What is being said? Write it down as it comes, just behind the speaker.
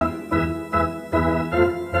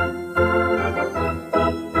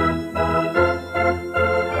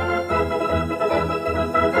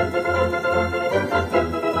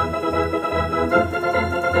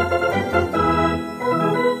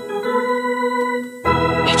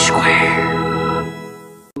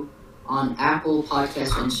Apple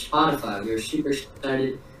Podcasts and Spotify. We are super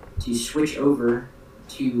excited to switch over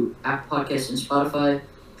to Apple Podcasts and Spotify,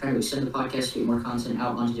 trying to extend the podcast to get more content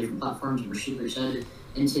out onto different platforms, and we're super excited.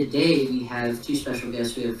 And today we have two special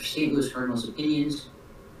guests. We have St. Louis Cardinals opinions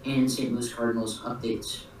and St. Louis Cardinals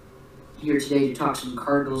updates. Here today to talk some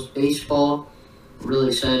Cardinals baseball. We're really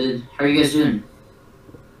excited. How are you guys doing?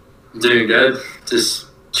 Doing good. Just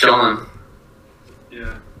chilling.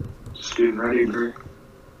 Yeah. Just getting ready for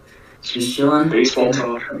Just chilling? baseball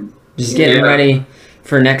talk. Just getting ready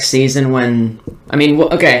for next season when,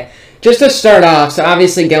 okay, just to start off, so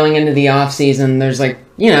obviously going into the off season, there's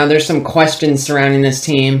there's some questions surrounding this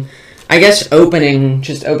team. I guess opening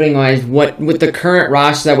wise, what with the current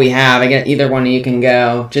roster that we have, I guess either one of you can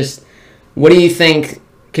go. Just what do you think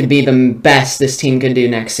could be the best this team could do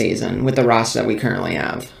next season with the roster that we currently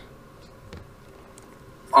have?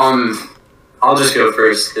 I'll just go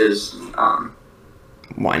first because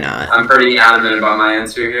why not? I'm pretty adamant about my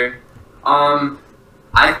answer here.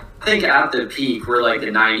 I think at the peak we're like a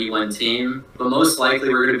 90-win team, but most likely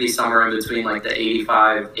we're going to be somewhere in between like the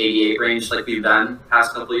 85, 88 range like we've been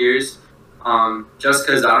past couple of years. Just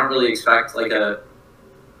because I don't really expect like a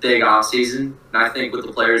big off season, and I think with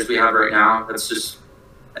the players we have right now,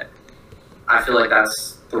 I feel like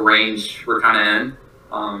that's the range we're kind of in.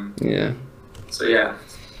 Yeah. So yeah.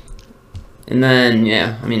 And then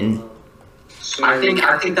So I think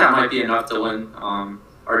that might be enough to win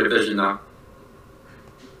our division though.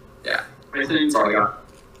 Yeah. I think That's all I got.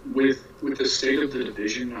 with the state of the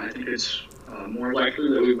division, I think it's more likely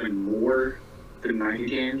that we win more than 90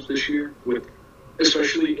 games this year,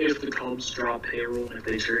 especially if the Cubs drop payroll, and if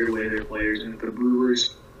they trade away their players, and if the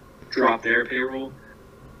Brewers drop their payroll.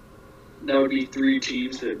 That would be three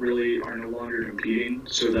teams that really are no longer competing.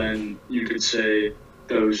 So then you could say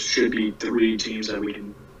those should be three teams that we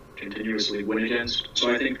can continuously win against.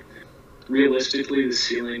 So I think realistically the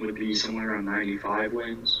ceiling would be somewhere around 95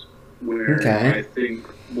 wins, where I think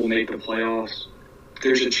we'll make the playoffs.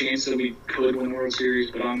 There's a chance that we could win World Series,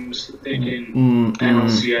 but I'm just thinking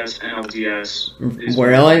NLCS, NLDS.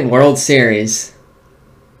 Really? World Series?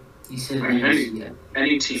 You said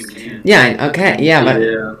any team can. Yeah, okay, yeah, but...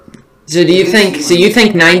 Yeah. So you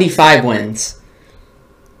think 95 wins?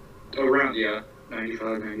 Around,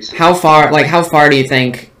 95, 96. How far do you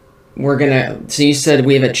think we're gonna... So you said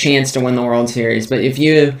we have a chance to win the World Series, but if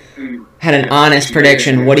you had an honest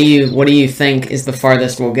prediction, what do you think is the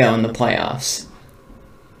farthest we'll go in the playoffs?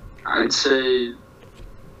 I'd say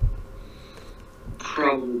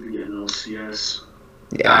probably NLCS.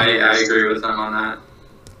 Yeah, I agree with him on that.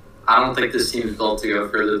 I don't think this team is built to go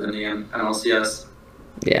further than the NLCS.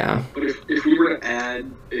 Yeah. But if we were to add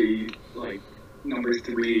a number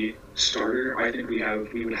 3 starter, I think we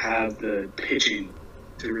would have the pitching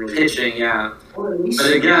to really Yeah. Well, at least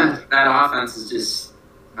But again, that offense is just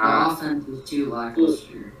the offense is too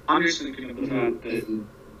lackluster. I'm just thinking of the fact that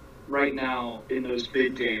right now in those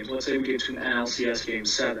big games, let's say we get to an NLCS game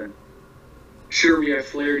 7. Sure, we have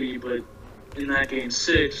Flaherty, but in that game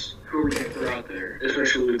 6, who are we going to throw out there?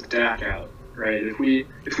 Especially with Dak out, right? If we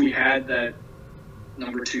had that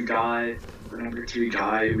number 2 guy or number 3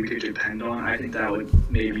 guy we could depend on, I think that would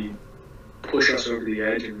maybe push us over the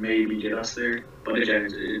edge and maybe get us there. But again,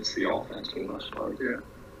 it's the offense for the most part. Yeah.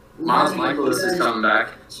 Miles Michaelis is coming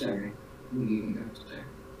back. Sorry.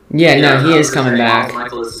 Yeah, no, he is coming back. Miles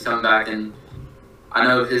Michaelis is coming back, and I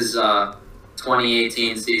know his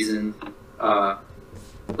 2018 season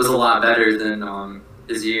was a lot better than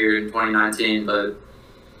his year in 2019, but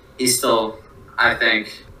he's still, I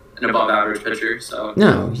think, an above-average pitcher. So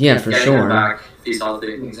No, yeah, for getting sure. him back, if he's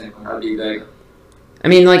healthy, Exactly. that'd be big. I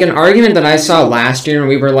mean, an argument that I saw last year, and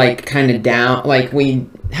we were, kind of down, we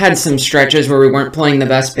had some stretches where we weren't playing the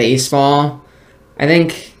best baseball. I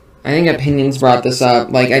think opinions brought this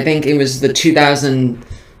up. I think it was the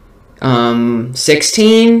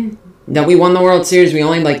 2016 that we won the World Series. We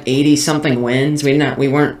only had, 80-something wins. We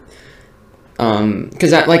weren't,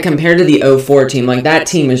 because compared to the 04 team, that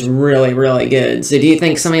team was really, really good. So do you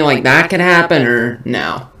think something like that could happen, or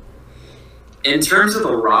no? In terms of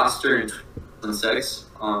the roster in 2006,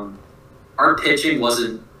 our pitching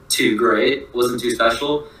wasn't too great, wasn't too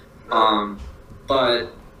special,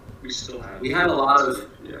 but we had a lot of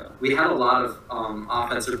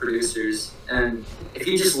offensive producers, and if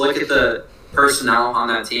you just look at the personnel on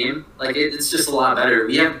that team, it's just a lot better.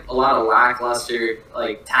 We have a lot of lackluster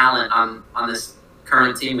talent on this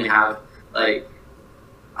current team we have. I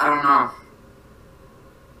don't know.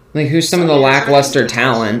 Who's some of the lackluster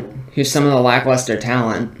talent?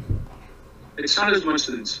 It's not as much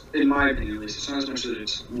that it's, in my opinion at least, it's not as much that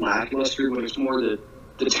it's lackluster, but it's more that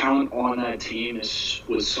the talent on that team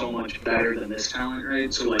was so much better than this talent,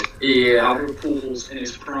 right? So like Yeah. Albert Pujols in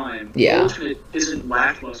his prime, Yeah. Goldschmidt isn't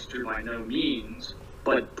lackluster by no means,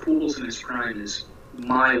 but Pujols in his prime is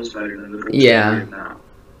miles better than the Goldschmidt Yeah. we have now.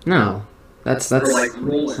 No, that's Or like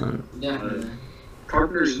Roland. Definitely.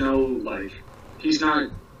 Carpenter's he's not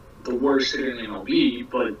the worst hitter in the MLB,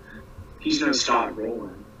 but he's no Scott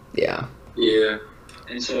Roland. yeah. Yeah.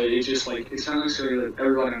 And so it's just like, it's not necessarily that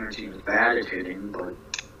everybody on our team is bad at hitting, but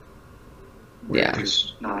we're Yeah.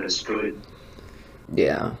 just not as good.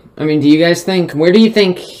 Yeah. I mean, do you guys think? Where do you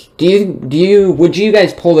think? Would you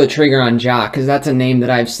guys pull the trigger on Jock? Because that's a name that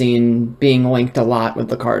I've seen being linked a lot with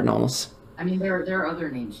the Cardinals. I mean, there are other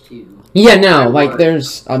names too. Yeah, no, I like would.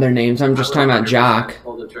 there's other names. I'm just I would talking about 100% Jock.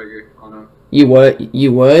 Pull the trigger on him. You would?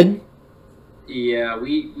 You would? Yeah,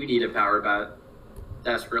 we need a power bat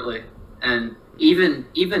desperately, and even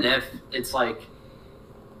if it's like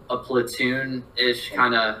a platoon-ish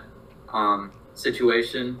kind of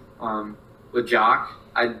situation with Jock,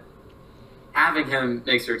 having him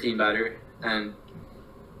makes our team better, and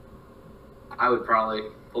I would probably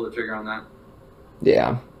pull the trigger on that.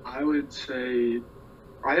 Yeah. I would say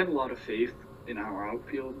I have a lot of faith in our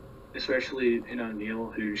outfield, especially in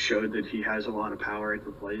O'Neill, who showed that he has a lot of power at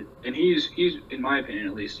the plate. And he's in my opinion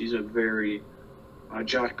at least, he's a very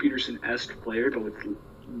Josh Peterson-esque player, but with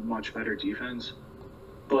much better defense.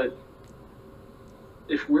 But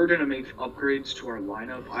if we're going to make upgrades to our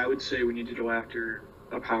lineup, I would say we need to go after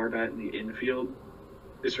a power bat in the infield,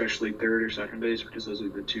 especially third or second base, because those are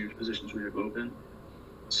the two positions we have open.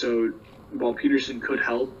 So while Peterson could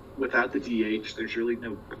help, without the DH, there's really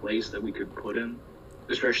no place that we could put him,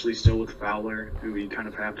 especially still with Fowler, who we kind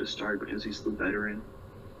of have to start because he's the veteran.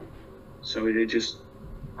 So it just,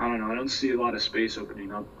 I don't know, I don't see a lot of space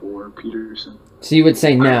opening up for Peterson. So you would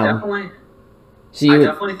say I no. definitely, So you I would,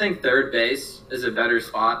 definitely think third base is a better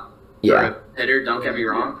spot yeah. for a hitter. Don't get me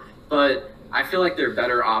wrong, but I feel like there are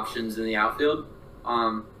better options in the outfield.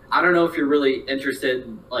 I don't know if you're really interested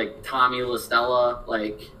in like Tommy LaStella,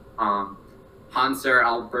 like Hanser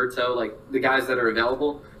Alberto, like the guys that are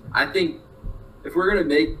available. I think if we're gonna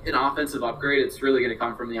make an offensive upgrade, it's really gonna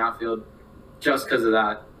come from the outfield, just because of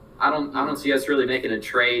that. I don't see us really making a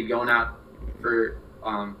trade going out for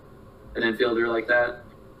an infielder like that.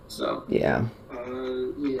 So Yeah.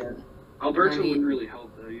 Yeah. Alberto I mean- wouldn't really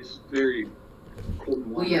help though. He's very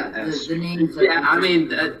Colton Well, yeah, Wonder-esque. the names. that yeah, you I just- mean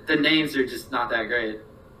the names are just not that great.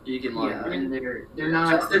 You can look. Yeah, and they're not.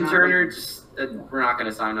 Justin they're not Turner, like- just we're not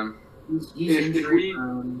gonna sign him. He's If injured. we-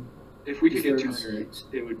 If we could He's get Turner, 36.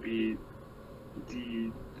 it would be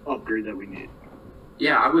the upgrade that we need.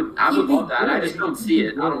 Yeah, I would He'd be love that. I good. just don't see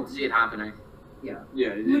it. I don't see it happening. Yeah,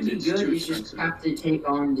 It would be it's good. too You just expensive. have to take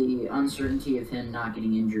on the uncertainty of him not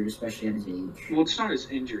getting injured, especially at his age. Well, it's not his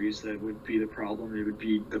injuries that would be the problem. It would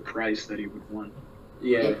be the price that he would want.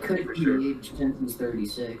 Yeah, It could for be sure. age since he's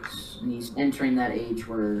 36, and he's entering that age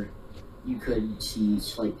where you could see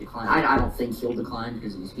slight decline. I don't think he'll decline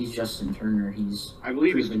because he's Justin Turner. He's I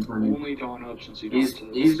believe he's Proven time. only gone up since he He's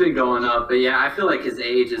got to he's been going up, but yeah, I feel like his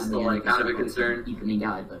age is I still mean, like kind of a concern. Keeping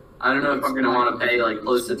guy, but I don't know if I'm gonna want to pay like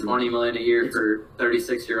close to $20 million a year for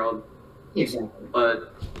 36-year-old, exactly.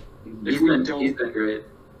 but If we don't- he's been great.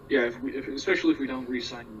 Yeah, especially if we don't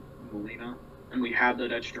re-sign Molina and we have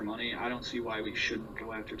that extra money, I don't see why we shouldn't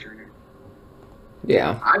go after Turner.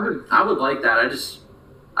 Yeah. I would like that.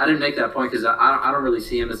 I didn't make that point because I don't really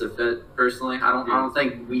see him as a fit personally. I don't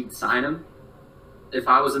think we'd sign him. If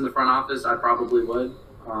I was in the front office, I probably would.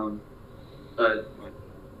 But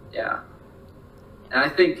yeah, and I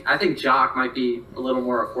think Jock might be a little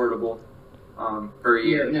more affordable per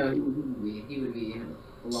year. Yeah, no, he would be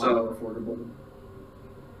a lot So- more affordable.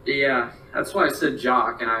 Yeah, that's why I said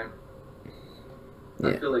Jock, and I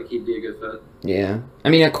Yeah. feel like he'd be a good fit. Yeah. I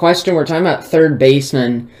mean, a question, we're talking about third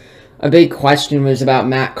baseman. A big question was about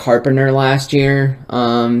Matt Carpenter last year.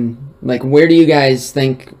 Like, where do you guys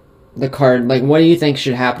think what do you think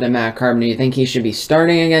should happen to Matt Carpenter? Do you think he should be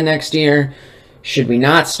starting again next year? Should we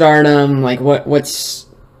not start him? Like,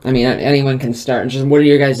 I mean, anyone can start. Just what are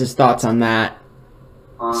your guys' thoughts on that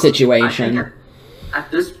situation? I think at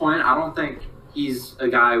this point, I don't think he's a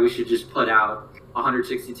guy we should just put out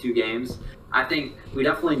 162 games. I think we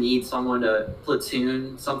definitely need someone to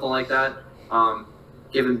platoon something like that.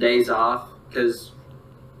 Give him days off because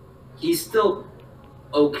he's still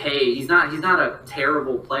okay. He's not a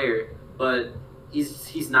terrible player, but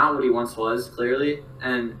he's not what he once was clearly.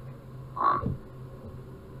 And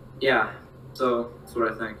yeah, so that's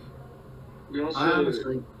what I think. We also, I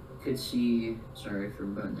honestly could see. Sorry for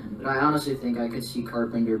butting in, but I honestly think I could see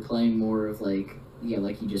Carpenter playing more of like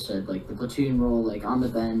you just said, like the platoon role, like on the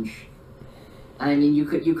bench. I mean, you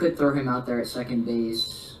could throw him out there at second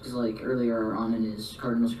base because like earlier on in his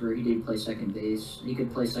Cardinals career, he did play second base. He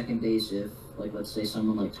could play second base if, like, let's say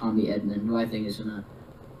someone like Tommy Edman, who I think is gonna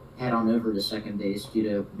head on over to second base due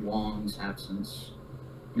to Wong's absence.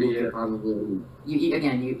 You could probably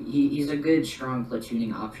he's a good strong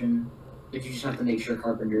platooning option, but you just have to make sure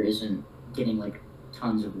Carpenter isn't getting like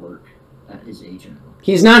tons of work at his age.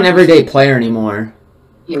 He's not an everyday player anymore.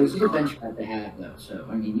 Yeah, he's a bench bat to have though. So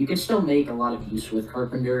I mean, you can still make a lot of use with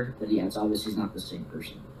Carpenter, but yeah, it's obviously not the same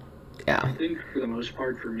person. Yeah. I think for the most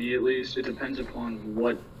part, for me at least, it depends upon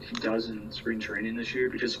what he does in spring training this year.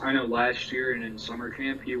 Because I know last year and in summer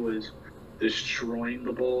camp, he was destroying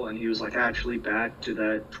the ball, and he was like actually back to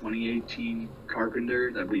that 2018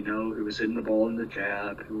 Carpenter that we know, who was hitting the ball in the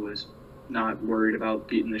jab, who was not worried about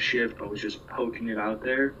beating the shift, but was just poking it out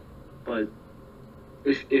there. But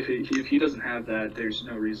if he doesn't have that, there's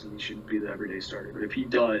no reason he shouldn't be the everyday starter. But if he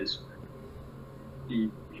does, he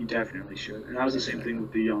definitely should. And that was the same thing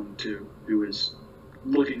with DeYoung too, who was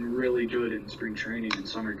looking really good in spring training and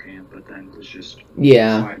summer camp, but then was just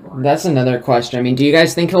sidelined. That's another question. I mean, do you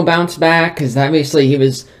guys think he'll bounce back? Because obviously he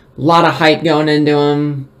was a lot of hype going into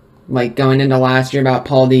him, like going into last year about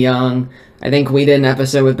Paul DeYoung. I think we did an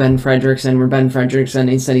episode with Ben Frederickson where Ben Frederickson,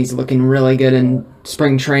 he said he's looking really good in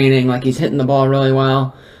spring training, like he's hitting the ball really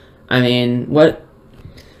well. I mean, what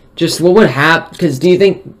would happen? Because do you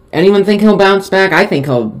think anyone think he'll bounce back? I think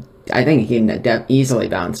he can easily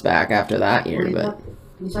bounce back after that year, but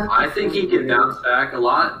I think he can bounce back a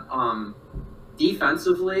lot.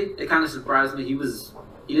 Defensively, it kind of surprised me.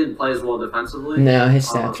 He didn't play as well defensively. No, his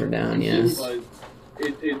stats were down. Yeah. But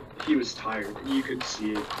he was tired. You could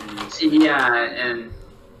see it. Yeah, and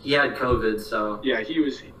he had COVID, so yeah,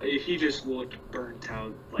 he just looked burnt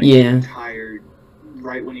out, like tired.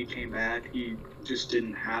 Right when he came back, he just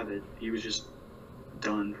didn't have it. He was just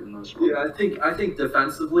done for the most part. Yeah, I think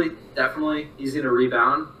defensively, definitely he's gonna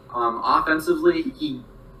rebound. Offensively, he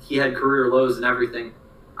had career lows and everything.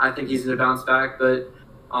 I think he's gonna bounce back, but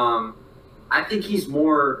I think he's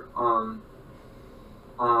more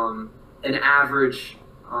an average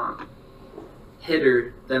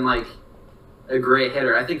hitter than like a great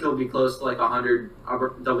hitter. I think he'll be close to like 100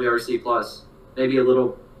 WRC plus, maybe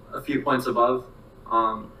a few points above.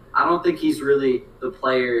 I don't think he's really the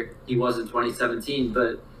player he was in 2017,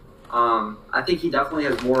 but I think he definitely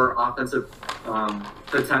has more offensive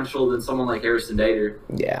potential than someone like Harrison Bader.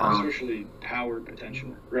 Yeah. Especially power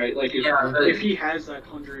potential, right? Like if he has that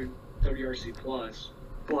 100 WRC plus,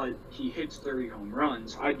 but he hits 30 home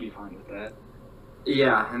runs, I'd be fine with that.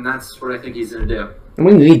 Yeah, and that's what I think he's going to do.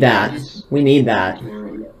 We need that. We need that.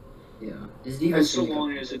 Yeah. As so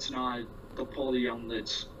long as it's not the Paul DeYoung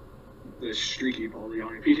that's the streaky Paul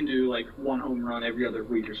DeYoung. If he can do like one home run every other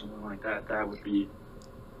week or something like that, that would be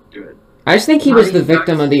good. I just think he was the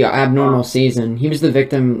victim of the abnormal season. He was the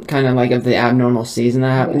victim kind of like of the abnormal season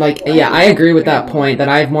that happened. Like, yeah, I agree with that point that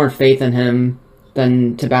I have more faith in him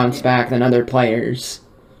than to bounce back than other players.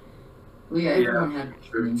 Well, yeah, everyone had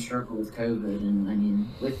a struggle with COVID, and I mean,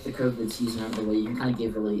 with the COVID season out of the way, you can kind of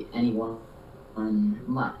give really anyone,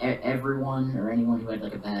 not everyone or anyone who had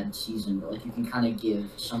like a bad season, but like you can kind of give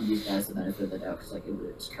some of these guys the benefit of the doubt because like it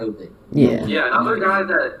was COVID. Yeah. Yeah, another guy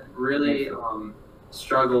that really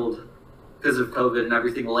struggled because of COVID and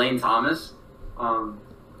everything, Lane Thomas.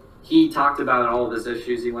 He talked about all of his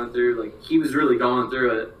issues he went through. Like he was really going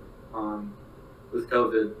through it with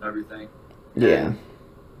COVID and everything. Yeah. And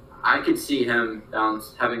I could see him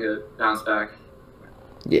having a bounce back.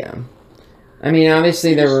 Yeah. I mean,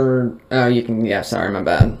 obviously there were... Oh, you can... Yeah, sorry, my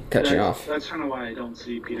bad. Cut you off. That's kind of why I don't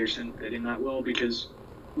see Peterson fitting that well, because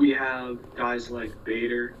we have guys like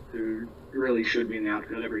Bader, who really should be in the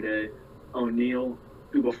outfield every day. O'Neill,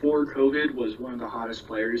 who before COVID was one of the hottest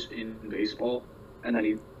players in baseball, and then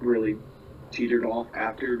he really teetered off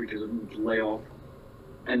after because of layoff.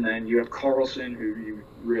 And then you have Carlson, who you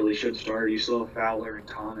really should start. You still have Fowler and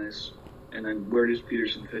Thomas. And then where does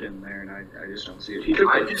Peterson fit in there? And I just don't see it. He could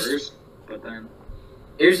play first, but then...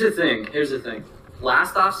 Here's the thing.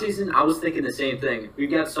 Last offseason, I was thinking the same thing.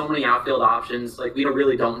 We've got so many outfield options. Like, we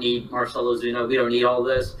really don't need Marcell Ozuna. We don't need all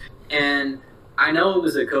this. And I know it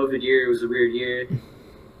was a COVID year. It was a weird year.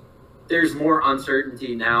 There's more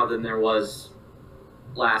uncertainty now than there was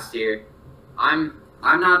last year. I'm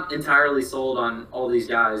not entirely sold on all these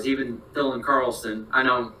guys, even Dylan Carlson. I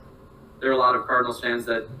know there are a lot of Cardinals fans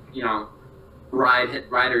that, ride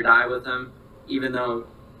or die with him, even though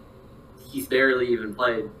he's barely even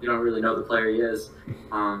played. You don't really know the player he is.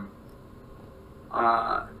 Yeah,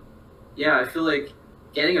 I feel like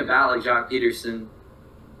getting a bat like Jock Peterson,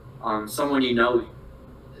 someone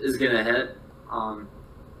is going to hit, I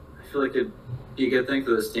feel like it'd be a good thing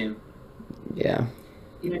for this team. Yeah.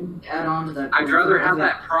 Add on to that. I'd rather have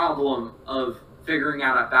that problem of figuring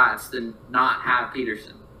out at bats than not have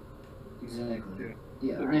Peterson. Exactly.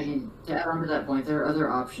 Yeah, I mean, to add on to that point, there are other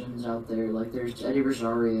options out there. Like, there's Eddie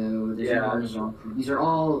Rosario, there's Arnazon. These are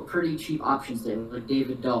all pretty cheap options there, like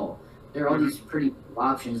David Dahl. There are all these pretty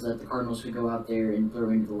options that the Cardinals could go out there and throw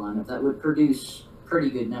into the lineup that would produce pretty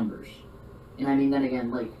good numbers. And I mean, then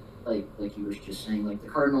again, like you were just saying, like, the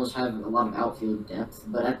Cardinals have a lot of outfield depth,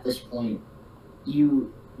 but at this point,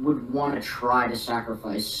 you would want to try to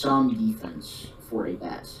sacrifice some defense for a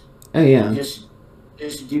bat. Oh, yeah.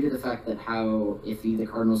 Just due to the fact that how iffy the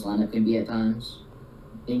Cardinals lineup can be at times,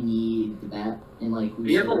 they need the bat. And like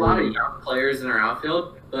we have a lot of young players in our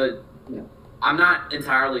outfield, but yeah. I'm not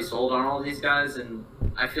entirely sold on all these guys, and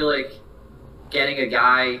I feel like getting a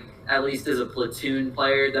guy at least as a platoon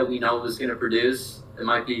player that we know is going to produce, it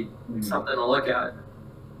might be something to look at.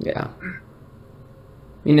 Yeah. I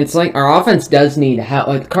mean, it's like our offense does need help.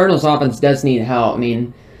 Like, the Cardinals' offense does need help. I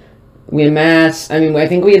mean, we amassed, I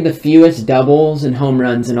think we had the fewest doubles and home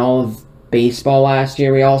runs in all of baseball last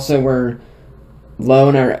year. We also were low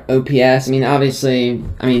in our OPS. I mean, obviously,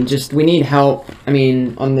 just we need help, on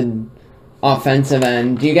the offensive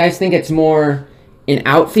end. Do you guys think it's more an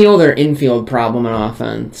outfield or infield problem on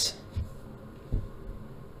offense?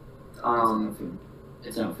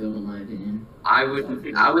 It's outfield in my opinion. I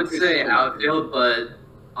would say outfield, but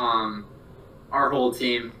our whole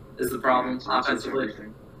team is the problem offensively.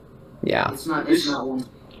 Yeah. It's not one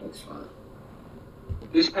spot.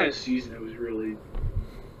 This past season, it was really,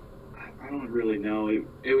 I don't really know.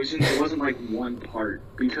 It wasn't like one part,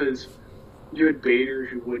 because you had Bader,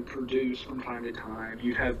 who would produce from time to time.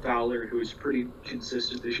 You'd have Fowler, who was pretty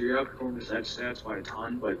consistent this year. Outperformed his stats by a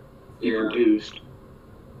ton, but he produced.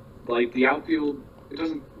 Like, the outfield, it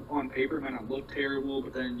doesn't, on paper, might not look terrible,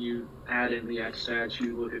 but then you add in the stats,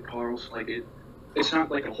 you look at Carlson, like, it's not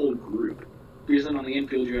like a whole group. Because then on the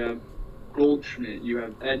infield, you have Goldschmidt, you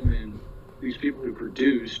have Edman, these people who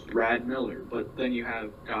produced, Brad Miller, but then you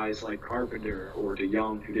have guys like Carpenter or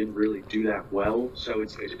DeYoung who didn't really do that well, so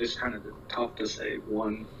it's kind of tough to say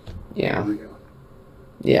one. Yeah.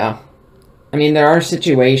 Yeah. There are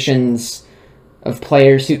situations of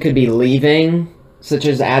players who could be leaving, such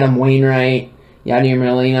as Adam Wainwright, Yadier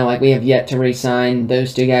Molina. Like, we have yet to re-sign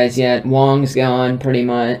those two guys yet. Wong's gone, pretty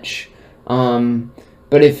much.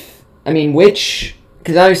 But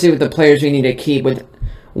because obviously with the players we need to keep, with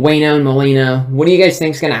Waino and Molina, what do you guys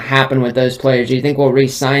think is going to happen with those players? Do you think we'll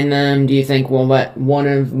re-sign them? Do you think we'll let one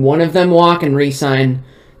of them walk and re-sign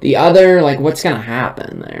the other? Like, what's going to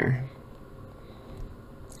happen there?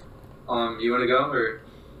 You want to go, or?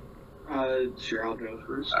 Sure, I'll go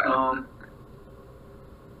first.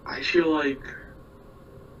 I feel like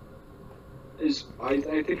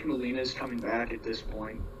I think Molina's coming back at this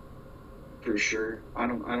point. For sure. I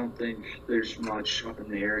don't think there's much up in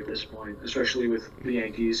the air at this point, especially with the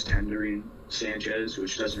Yankees tendering Sanchez,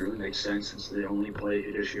 which doesn't really make sense since they only play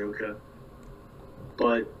Higashioka.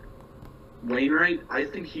 But Wainwright, I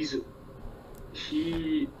think he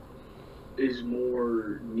is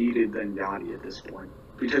more needed than Yadi at this point.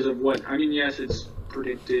 Because of what, yes, it's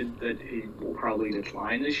predicted that he will probably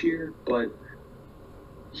decline this year, but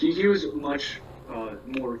he was much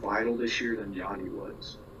more vital this year than Yadi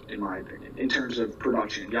was, in my opinion, in terms of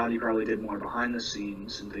production. Yadi probably did more behind the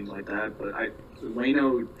scenes and things like that, but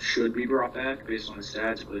Waino should be brought back based on his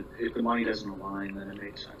stats, but if the money doesn't align, then it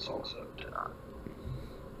makes sense also to not.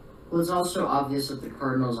 Well, it's also obvious that the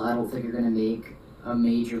Cardinals, I don't think, are going to make a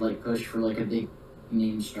major push for a big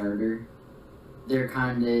name starter. They're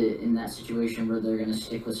kind of in that situation where they're going to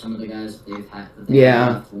stick with some of the guys that they've had.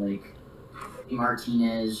 Like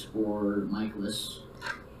Martinez or Michaelis.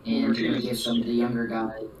 And you're going to give some of the younger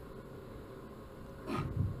guys.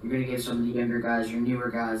 You're going to give some of the younger guys, your newer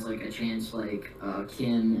guys, a chance,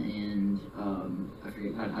 Kim and I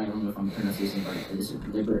forget. I don't know if I'm pronouncing his name right. Is it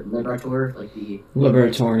Liberator?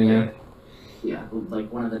 Liberator, yeah. Yeah,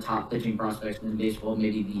 one of the top pitching prospects in baseball,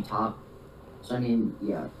 maybe the top. So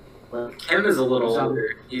yeah. Kim is a little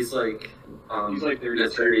older. He's like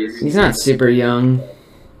 30s. He's not super young.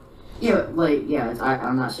 Yeah,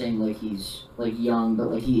 I'm not saying he's young,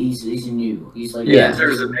 but he's new. He's in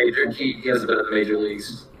terms of major, he has been in the major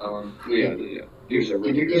leagues. Yeah.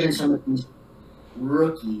 If you're giving some of these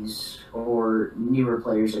rookies or newer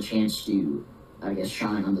players a chance to, I guess,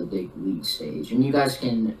 shine on the big league stage, and you guys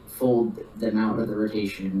can fold them out of the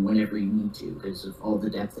rotation whenever you need to because of all the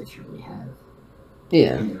depth that you really have.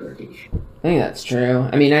 Yeah. In the rotation. I think that's true.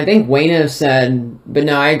 I think Waino said, but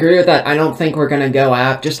no, I agree with that. I don't think we're going to go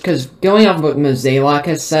out, just because going off what Mozeliak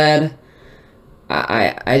has said,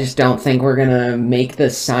 I just don't think we're gonna make the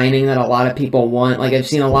signing that a lot of people want. Like, I've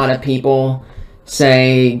seen a lot of people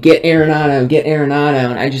say, get Arenado,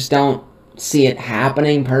 and I just don't see it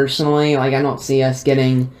happening personally. Like, I don't see us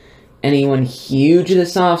getting anyone huge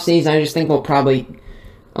this offseason. I just think we'll probably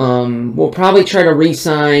try to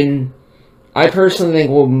re-sign. I personally think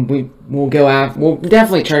we'll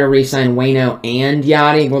definitely try to re-sign Waino and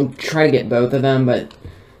Yachty. We'll try to get both of them, but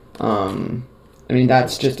I mean,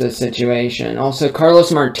 that's just a situation. Also,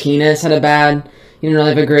 Carlos Martinez he didn't really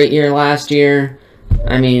have a great year last year.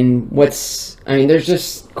 I mean, there's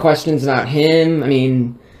just questions about him. I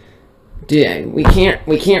mean, we can't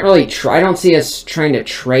really try. I don't see us trying to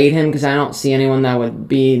trade him because I don't see anyone that would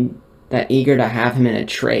be that eager to have him in a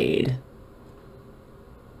trade.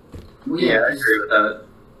 Yeah, I agree with that.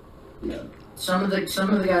 Yeah. Some of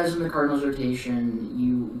the guys in the Cardinals rotation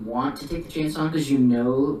you want to take the chance on because you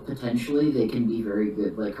know potentially they can be very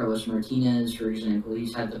good. Like Carlos Martinez, for example,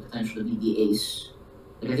 he's had the potential to be the ace.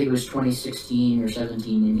 Like I think it was 2016 or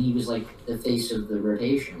 17, and he was like the face of the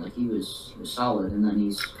rotation. Like he was solid, and then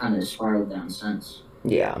he's kind of spiraled down since.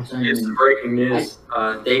 Yeah. So, Here's some breaking news.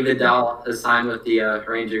 David Dahl has signed with the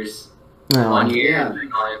Rangers. 1 year.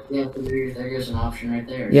 Yeah, there goes an option right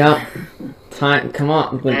there. Yeah. Come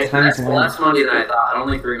on. That's last Monday night. I don't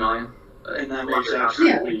think $3 million. And that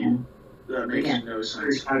makes no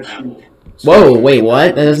sense. Whoa, wait,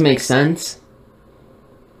 what? That doesn't make sense.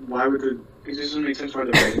 Why would it doesn't make sense why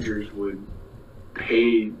the Rangers would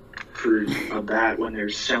pay for a bat when they're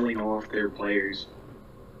selling off their players.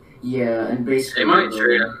 Yeah, and basically they might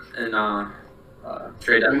trade him and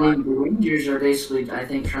trade I deadline. mean, the Rangers are basically, I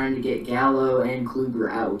think, trying to get Gallo and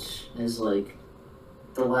Kluber out as like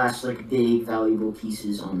the last like big valuable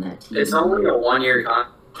pieces on that team. It's only a 1 year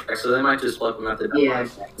contract, so they might just flip him at the deadline. Yeah,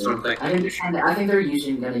 exactly. Something. I think they're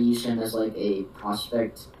gonna use him as like a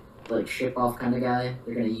prospect, like ship off kind of guy.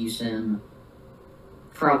 They're gonna use him,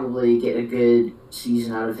 probably get a good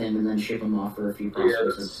season out of him, and then ship him off for a few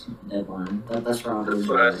prospects at the deadline. That's probably. That's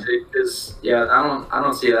what I see. Because I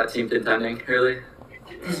don't see that team contending really.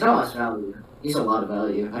 He's got less value. He's a lot of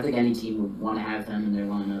value. I think any team would want to have him in their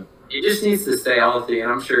lineup. He just needs to stay healthy,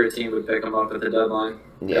 and I'm sure a team would pick him up at the deadline.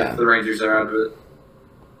 Yeah. If the Rangers are out of it.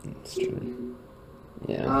 That's true.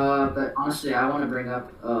 Yeah. But honestly, I want to bring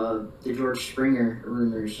up the George Springer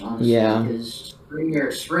rumors. Honestly, Yeah. Because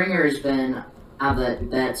Springer has been now that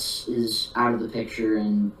Betts is out of the picture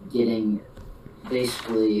and getting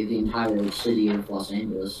basically the entire city of Los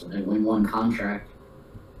Angeles in one contract.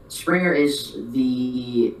 Springer is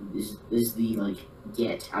the like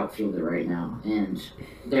get outfielder right now, and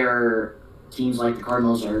there are teams like the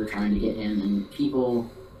Cardinals are trying to get him, and people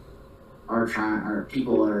are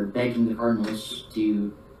begging the Cardinals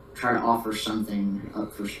to try to offer something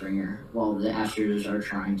up for Springer, while the Astros are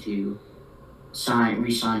trying to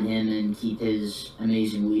re-sign him and keep his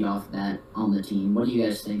amazing leadoff bat on the team. What do you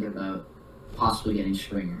guys think about possibly getting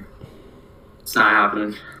Springer? It's not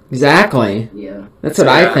happening. Exactly. Yeah. That's what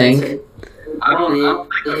I think. I don't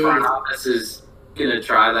think the front office is gonna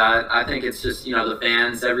try that. I think it's just the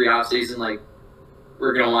fans every offseason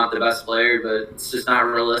we're gonna want the best player, but it's just not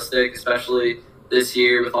realistic, especially this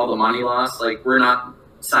year with all the money lost. Like we're not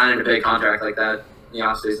signing a big contract like that in the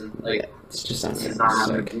offseason. Like it's just not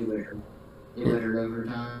unrealistic. It would hurt over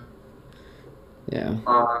time. Yeah.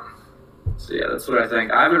 So yeah, that's what I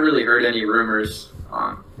think. I haven't really heard any rumors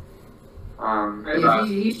about.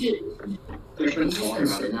 There's been talk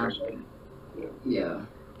about it. Yeah.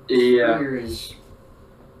 Yeah. Springer is,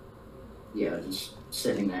 just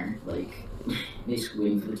sitting there, basically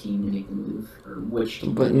waiting for the team to make the move, or which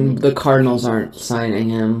team. But the Cardinals aren't signing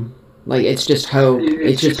him. Like, it's just hope.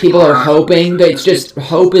 It's just people are hoping, but it's just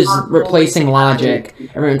hope is replacing logic.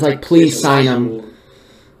 Everyone's like, please sign him.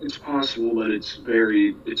 It's possible, but it's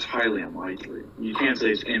highly unlikely. You can't say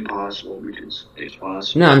it's impossible because it's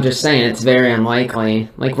possible. No, I'm just saying it's very unlikely.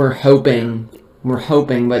 Like, we're hoping,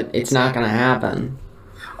 but it's not going to happen.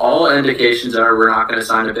 All indications are we're not going to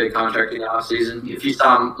sign a big contract in the offseason. If you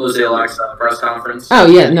saw Mozeliak's press conference. Oh,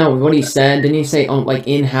 yeah, no, what he said, didn't he say,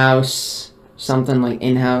 in-house, something like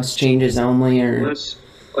in-house changes only, or...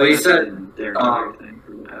 Well, he said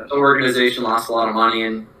the organization lost a lot of money,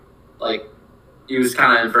 and, he was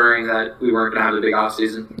kind of inferring that we weren't going to have a big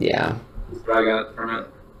offseason. Yeah. That's what I got from it.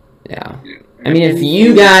 Yeah. I mean, if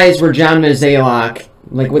you guys were John Mozeliak,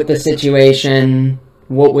 with the situation,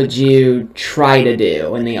 what would you try to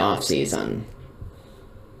do in the offseason?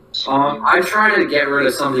 I try to get rid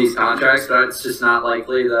of some of these contracts, but it's just not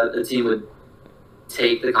likely that the team would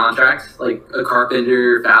take the contract, like a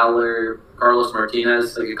Carpenter, Fowler, Carlos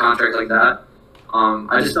Martinez, a contract like that.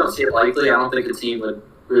 I just don't see it likely. I don't think a team would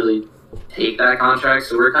really take that contract,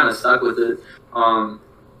 so we're kind of stuck with it.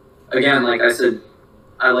 Again, like I said,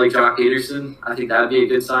 I like Jock Peterson. I think that'd be a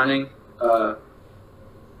good signing.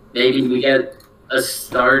 Maybe we get a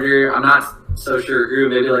starter. I'm not so sure who.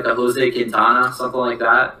 Maybe like a Jose Quintana, something like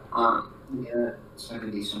that. Yeah, it's not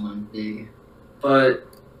gonna be someone big. But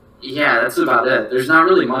yeah, that's about it. There's not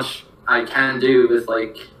really much I can do with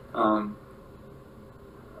like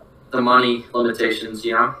the money limitations,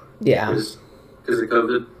 you know? Yeah. Because of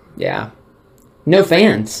COVID. Yeah. No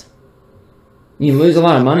fans. You lose a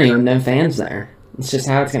lot of money with no fans there. It's just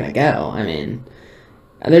how it's going to go. I mean,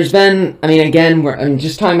 there's been, again, I'm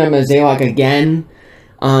just talking about Mozeliak again.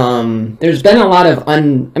 There's been a lot of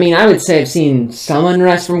I would say I've seen some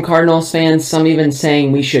unrest from Cardinals fans, some even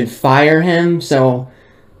saying we should fire him. So,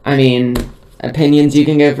 opinions, you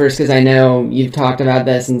can go first because I know you've talked about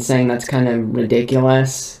this and saying that's kind of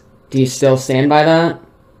ridiculous. Do you still stand by that?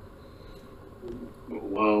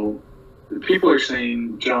 Well, people are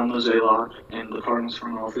saying John Mozeliak and the Cardinals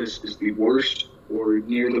front office is the worst or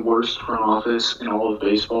near the worst front office in all of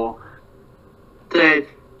baseball. That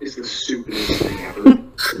is the stupidest thing ever.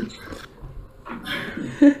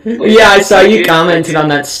 Yeah, I saw you commented on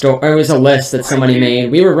that story. It was a list that somebody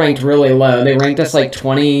made. We were ranked really low. They ranked us like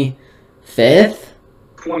 25th?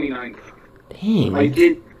 29th. Dang. I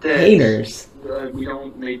get that. Haters. We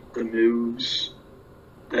don't make the moves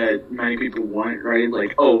that many people want, right?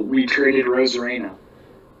 Like, oh, we traded Rosarena.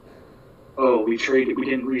 Oh, we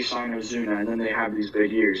didn't re-sign Ozuna, and then they have these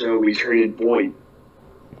big years. Oh, we traded Boyd.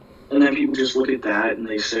 And then people just look at that and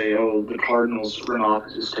they say, oh, the Cardinals front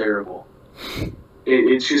office is terrible.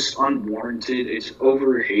 It's just unwarranted. It's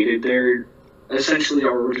overhated there. Essentially,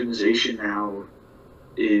 our organization now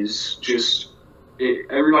is just...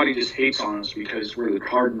 everybody just hates on us because we're the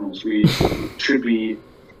Cardinals. We should be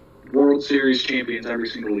World Series champions every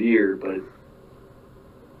single year, but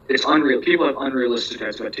it's unreal. People have unrealistic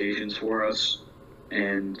expectations for us,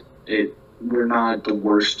 and we're not the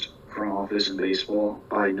worst front office in baseball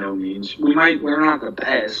by no means. We're not the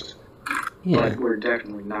best, but we're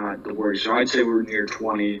definitely not the worst. So I'd say we're near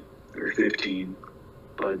 20 or 15,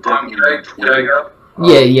 but definitely not 20. Should I go?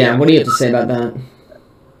 Yeah. What do you have to say about that?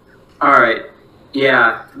 All right.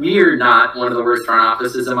 Yeah, we are not one of the worst front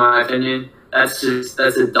offices, in my opinion. That's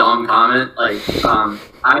a dumb comment. Like, I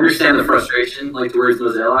understand the frustration, like, towards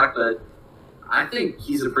Mozeliak, but I think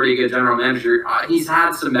he's a pretty good general manager. He's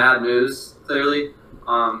had some bad moves, clearly,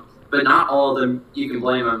 but not all of them you can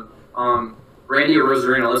blame him. Randy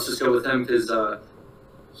Rosarena, let's just go with him because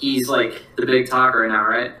he's, like, the big talk right now,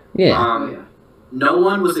 right? Yeah. No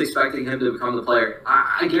one was expecting him to become the player.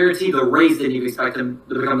 I guarantee the Rays didn't even expect him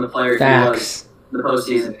to become the player he was in the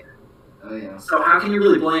postseason. Oh, yeah. So how can you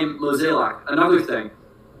really blame Mozeliak? Another thing,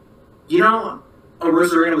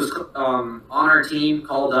 Rosarena was on our team,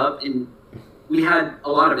 called up, and we had a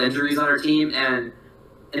lot of injuries on our team, and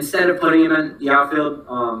instead of putting him in the outfield,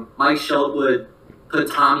 Mike Schultz would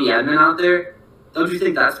put Tommy Edman out there. Don't you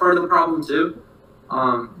think that's part of the problem, too?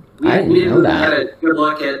 We didn't really get a good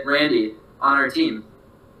look at Randy on our team.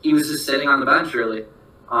 He was just sitting on the bench, really.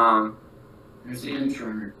 There's the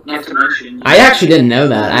intro. Not to mention... I actually didn't know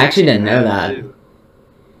that.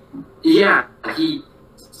 Yeah,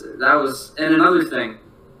 that was... And another thing,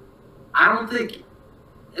 I don't think...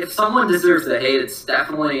 If someone deserves the hate, it's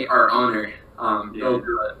definitely our owner. They'll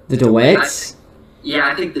do it. The DeWitts?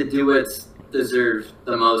 I think the DeWitts deserve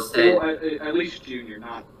the most hate. Well, at least Junior,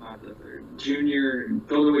 not the third.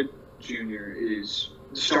 Bill DeWitt Jr. is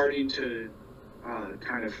starting to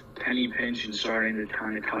kind of penny pinch and starting to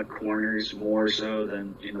kind of cut corners more so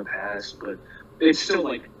than in the past, but it's still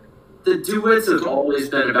like... The DeWitts have always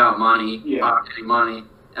been about money, pocketing money,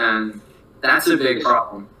 and that's a big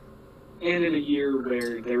problem. And in a year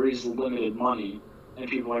where there is limited money, and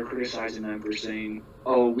people are criticizing them for saying,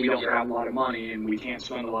 oh, we don't have a lot of money and we can't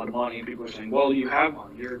spend a lot of money, and people are saying, well, you have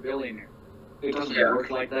money, you're a billionaire. It doesn't work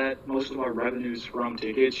like that. Most of our revenue's from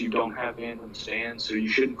tickets. You don't have fans in the stands, so you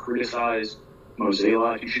shouldn't criticize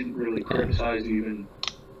Mozeliak. You shouldn't really criticize even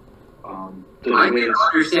the I can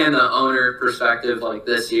understand the owner perspective, like,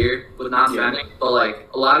 this year with not spending, but, like,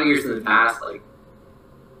 a lot of years in the past, like,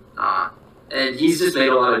 nah. And he's just made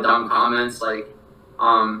a lot of dumb comments, like,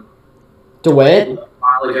 DeWitt? a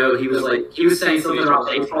while ago, he was saying something about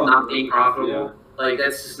baseball not being profitable. Yeah. Like,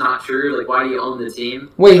 that's just not true. Like, why do you own the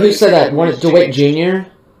team? Wait, who said that? DeWitt Jr.?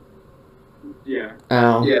 Yeah.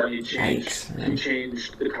 Oh. Yeah. He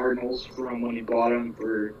changed the Cardinals from when he bought them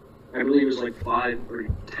for, I believe it was like $5 or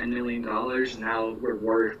 $10 million. Now we're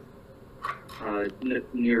worth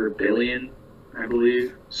near $1 billion, I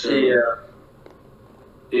believe. So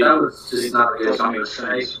that was just not a good doesn't make comment.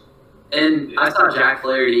 sense. And I saw Jack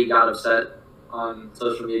Flaherty got upset on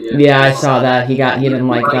social media. Yeah, I saw that. He didn't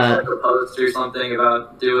like that. Like a post or something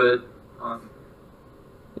about do it.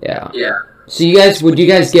 Yeah. Yeah. So would you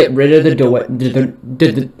guys get rid of the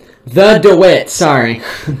DeWitt? Sorry,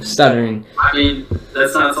 I'm stuttering. I mean,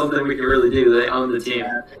 that's not something we can really do. They own the team.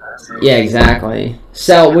 Yeah, exactly.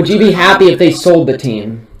 So, would you be happy if they sold the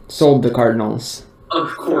team? Sold the Cardinals? Of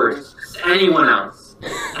course. Anyone else.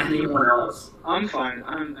 Anyone else. I'm fine.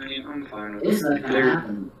 I'm fine with Is that it. gonna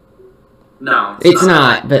happen? No. It's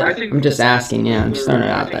not, but I think- I'm just asking. Yeah, I'm just throwing it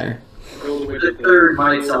out there. The third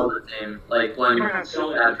might sell the team. Like when He might not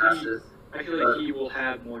sell it, that but he- passes. I feel like he will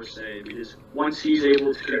have more say because once he's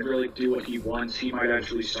able to really do what he wants, he might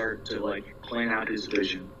actually start to like plan out his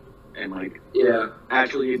vision and like Yeah.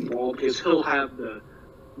 actually involved because he'll have the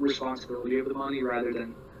responsibility of the money rather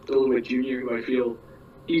than Dilloway Jr., who I feel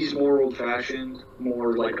he's more old-fashioned,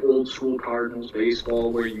 more like old-school Cardinals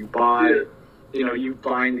baseball, where you buy, you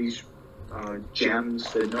find these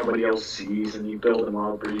gems that nobody else sees, and you build them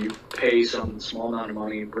up, or you pay some small amount of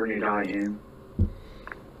money and bring a guy in.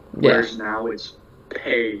 Yeah. Whereas now it's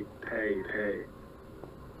pay,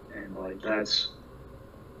 and like that's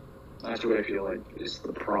what I feel like is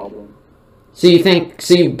the problem. So you both think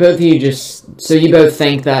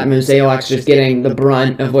that Mozeliak's just getting the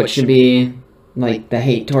brunt of what should be like the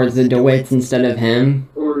hate towards the DeWitts instead of him?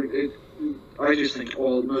 I just think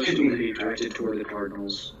most of the hate directed toward the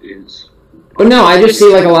Cardinals is. But no, I just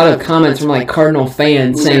see like a lot of comments from like Cardinal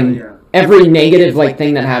fans saying Yeah. every negative like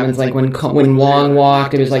thing that happens, like when Wong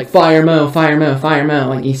walked, it was like fire Mo.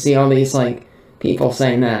 Like you see all these like people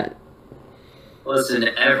saying that. Listen,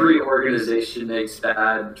 every organization makes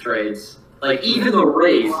bad trades. Like even the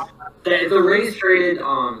Rays. The Rays traded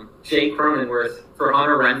Jake Cronenworth for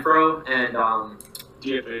Hunter Renfroe and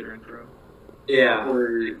DFA Renfroe. yeah.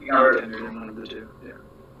 Or not in one of the two. Yeah.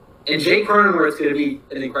 And Jake Cronenworth's gonna be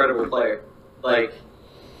an incredible player. Like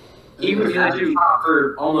he was actually top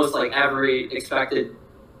for almost like every expected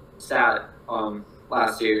stat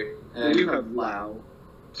last year. We And do have Lau,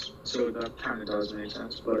 so that kind of does make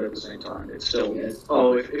sense, but at the same time, it's still. Yes.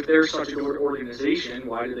 If they're such a good organization,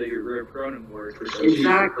 why did they get rid of Cronenworth for so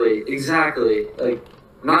cheap? Exactly. Like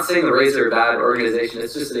I'm not saying the Rays are a bad organization.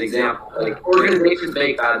 It's just an example. Like organizations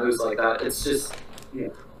make bad moves like that. It's just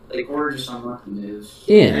Like, or just unlucky moves.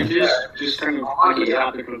 Yeah. And just kind of on the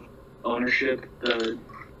topic of ownership, the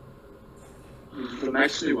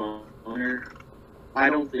Mets new owner, I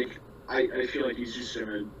feel like he's just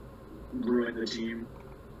gonna ruin the team,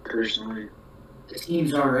 personally. The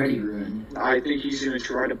team's already ruined. I think he's gonna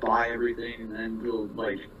try to buy everything, and then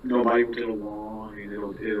nobody will get along, and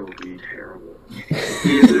it'll be terrible.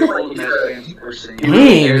 He's the old Mets fans are saying. he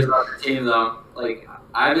really cares about the team though. Like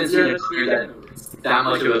I haven't seen him do that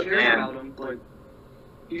much of a He cares fan. about him, but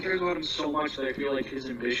he cares about him so much that I feel like his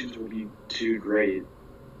ambitions will be too great.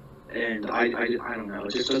 And I don't know.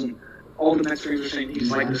 It just doesn't. All the Mets fans are saying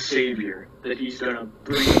he's like the savior, that he's gonna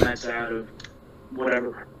bring the Mets out of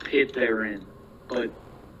whatever pit they're in. But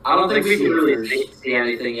I don't think we Let's can see really first. see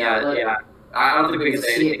anything yet. Let- Yeah. I don't think we can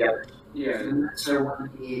say anything yet. yeah, The Mets are one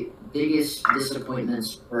of the biggest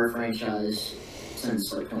disappointments for a franchise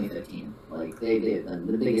since like 2015. Like they've been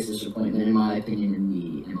the biggest disappointment in my opinion in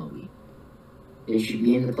the MLB. They should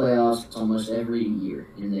be in the playoffs almost every year,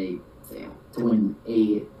 and they fail to win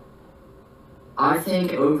a, I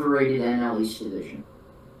think, overrated NL East division.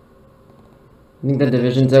 I think the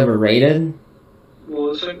division's overrated.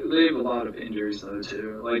 well, they have a lot of injuries though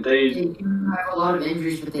too. Like They do have a lot of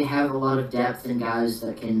injuries, but they have a lot of depth and guys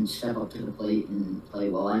that can step up to the plate and play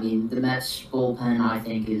well. I mean, the Mets bullpen, I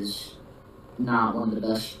think, is not one of the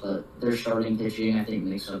best, but their starting pitching, I think,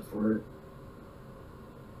 makes up for it.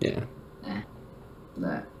 Yeah.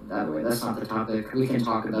 That way, that's not the topic. We can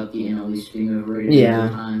talk about the NL East being overrated Yeah. another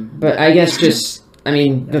time. But I guess just, I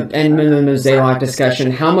mean, the Mozeliak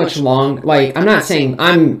discussion, how much like, I'm not saying,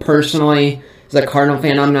 I'm personally, as a Cardinal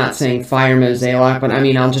fan, I'm not saying fire Mozeliak, but I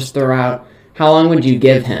mean, I'll just throw out, how long would you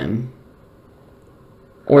give him?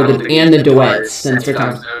 Or I don't think the he's DeWitts, retired since we're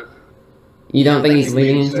anytime talking, soon. you don't think he's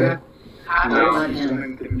leaving into No, Let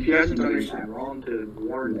him- he hasn't done anything wrong to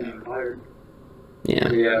warrant being fired. Yeah.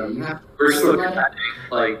 Yeah. You have, We're still let him-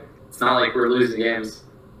 competing. Like it's not like we're losing games.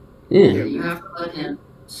 Yeah. you have to let him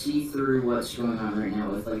see through what's going on right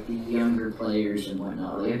now with like the younger players and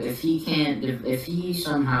whatnot. Like, if he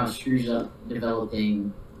somehow screws up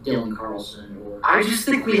developing Dylan Carlson or I just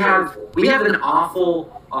think we have an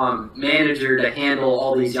awful manager to handle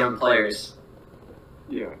all these young players.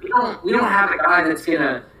 Yeah. We don't have a guy that's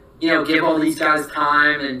gonna give all these guys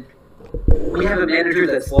time, and we have a manager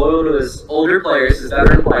that's loyal to his older players, his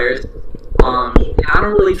veteran players. And I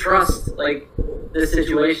don't really trust like this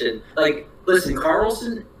situation. Like, listen,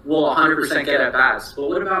 Carlson will 100% get at bats, but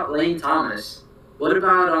what about Lane Thomas? What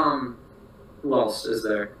about who else is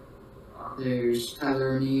there? There's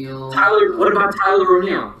Tyler O'Neill. What about Tyler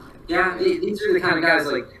O'Neill? Yeah, these are the kind of guys,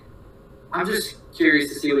 like, I'm just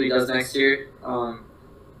curious to see what he does next year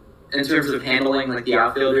in terms of handling, like, the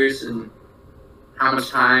outfielders and how much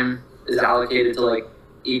time is allocated to, like,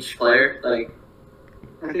 each player. Like,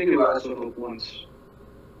 I think it would also help once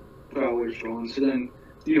Fowler's gone, so then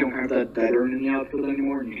you don't have that veteran in the outfield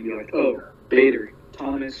anymore, and you can be like, oh, Bader,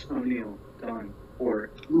 Thomas, O'Neill, done.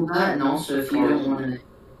 Or Well, that, and also if you don't want to,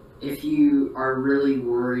 if you are really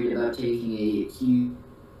worried about taking a huge,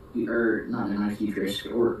 or not a huge risk,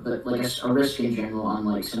 but like a risk in general on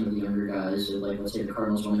like some of the younger guys, like let's say the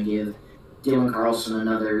Cardinals want to give Dylan Carlson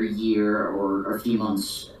another year or a few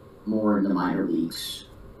months more in the minor leagues,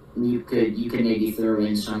 you could maybe throw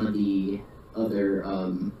in some of the other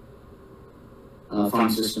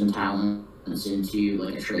farm system talents into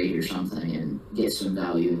like a trade or something and get some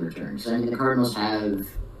value in return. So I mean, the Cardinals have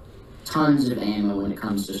tons of ammo when it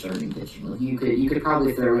comes to starting pitching. Like you could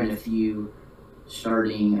probably throw in a few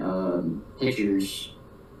starting pitchers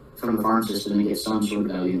from the farm system and get some sort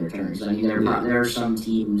of value in return. So I mean, there are some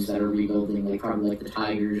teams that are rebuilding, like probably like the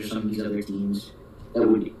Tigers or some of these other teams that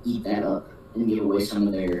would eat that up and give away some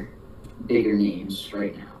of their bigger names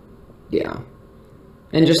right now. Yeah.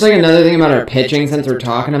 And just like another thing about our pitching, since we're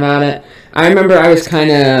talking about it, I remember I was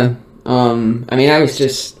kind of, I was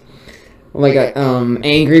just like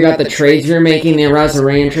angry about the trades we were making, the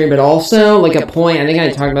Arozarena trade, but also like a point, I think I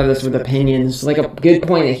talked about this with opinions, like a good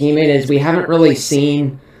point that he made is we haven't really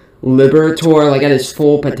seen Liberatore like at his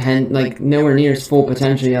full potential, like nowhere near his full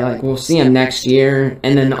potential yet. Like we'll see him next year.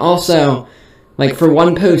 And then also, like for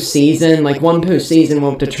one postseason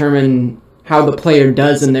will determine how the player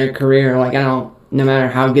does in their career. Like no matter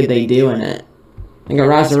how good they do in it. Like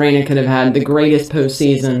Arozarena could have had the greatest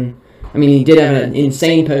postseason. I mean, he did have an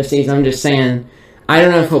insane postseason. I'm just saying, I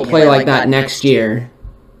don't know if he'll play like that next year.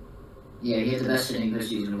 Yeah, he had the best hitting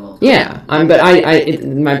postseason of all time. Yeah, but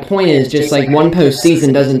my point is just like one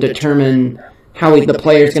postseason doesn't determine how the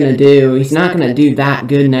player's going to do. He's not going to do that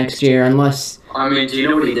good next year unless... I mean, do you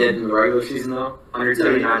know what he did in the regular season, though?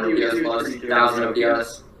 179 OPS plus 1,000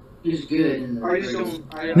 OPS. He's good. Not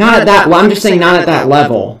at that. Well, I'm just saying, not at that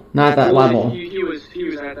level. Not at that level. He was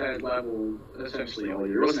at that level essentially all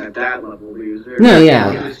year. He wasn't at that level, but he was very. No,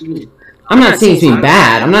 yeah. I'm not saying he's being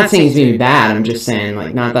bad. I'm just saying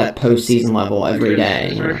like not that postseason level every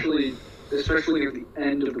day. Especially at the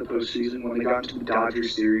end of the postseason when they got into the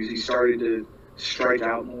Dodgers series, he started to strike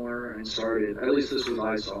out more and started. At least this was what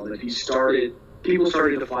I saw that people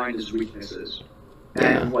started to find his weaknesses.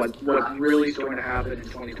 Yeah. And what really is going to happen in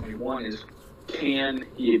 2021 is, can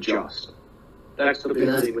he adjust? That's the big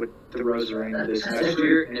thing with the Arozarena this next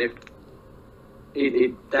year, and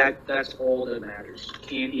if that's all that matters.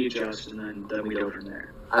 Can he adjust, and then we go from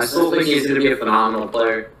there. I still think he's going to be a phenomenal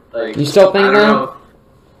player. Like, You still think that?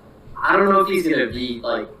 I don't know if he's going to be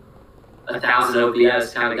like 1,000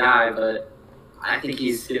 OPS kind of guy, but I think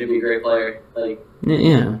he's going to be a great player. Like,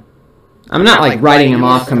 Yeah. I'm not like writing him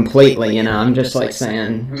off completely, you know. I'm just like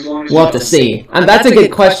saying we'll have to see. That's a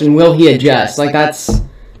good question. Will he adjust? Like that's.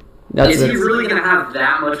 Is he really gonna have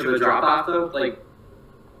that much of a drop off though? Like,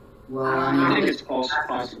 Well, I think it's also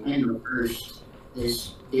possible. And reversed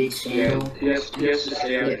this big scandal. He has to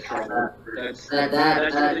stay out of trouble. That's the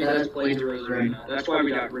thing that's played to Arozarena. That's why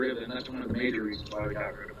we got rid of him. That's one of the major reasons why we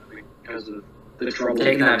got rid of him, because of the trouble.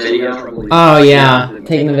 Taking that video. Oh yeah,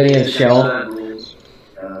 taking the video to show.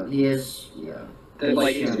 He is, yeah. That,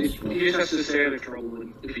 like, he just has to stay out of trouble.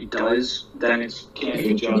 And if he does, then it's can't If he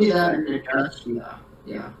he adjust. can do that and adjust,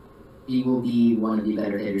 yeah. He will be one of the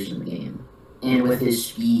better hitters in the game. And with his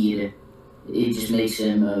speed, it just makes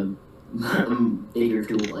him a bigger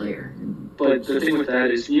tool player. But the thing with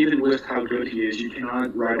that is, even with how good he is, you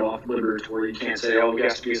cannot write off Liberatore. You can't say, oh, he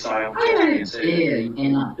has to be a silent. You can't say Yeah, you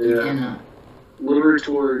cannot. You cannot.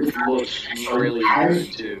 Liberatore looks really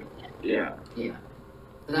good, too. Yeah.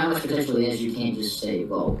 With that much potential he has, you can't just say,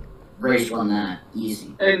 well, Brace won that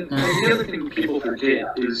easy. And the other thing people forget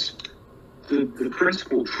is the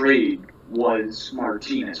principal trade was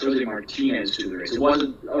Martinez. Jose Martinez to the race. It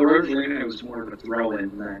wasn't Arozarena. It was more of a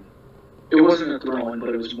throw-in then. It wasn't a throw-in, but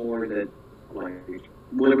it was more that like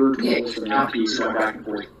Liberatore was the main piece going back and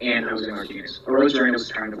forth, and Jose Martinez. Arozarena was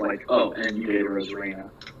kind of like, oh, and you gave Arozarena.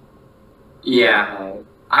 Yeah,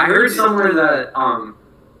 I heard somewhere that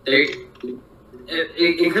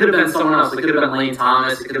It could have been someone else. It could have been Lane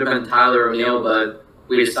Thomas. It could have been Tyler O'Neill, but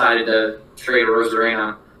we decided to trade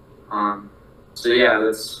Arozarena. So yeah,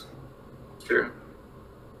 that's true.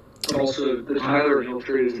 But also, the Tyler Hill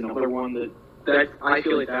trade is another one that I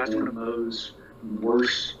feel like that's one of those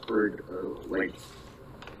worse for like,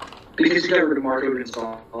 because you got rid of Marco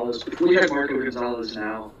Gonzalez. If we had Marco Gonzalez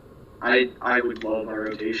now, I would love our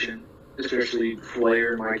rotation, especially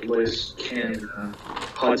Flair, Michaelis, Ken,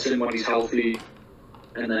 Hudson when he's healthy,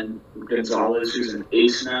 and then Gonzalez, who's an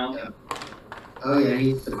ace now. Oh yeah,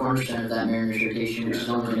 he's the cornerstone of that Mariners rotation, which is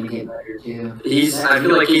only going to get better too. I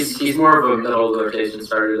feel like he's more of a middle rotation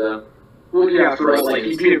starter though. Well, yeah, for us, like,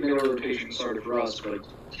 he'd be a middle rotation starter for us, but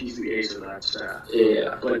he's the ace of that staff.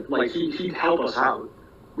 Yeah. But, like, he'd help us out.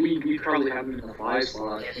 We'd probably have him in the 5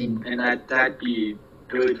 slot, and that'd be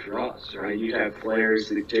good for us, right? You'd have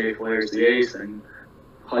Jay Flair's the ace, and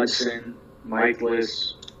Hudson,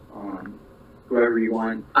 Michaelis, whoever you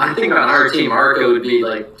want. I think on our team, Marco would be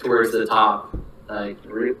like towards the top. Like,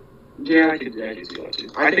 yeah, I could see that too.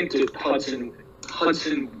 I think that Hudson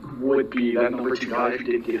would be that number 2 guy if he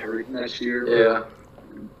didn't get hurt next year. Yeah.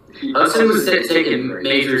 Hudson was taking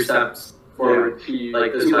major steps forward,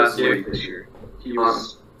 like this past year. This year. He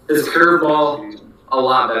was his curveball a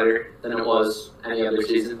lot better than it was any other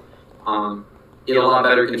season. He had a lot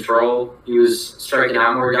better control. He was striking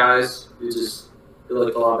out more guys. He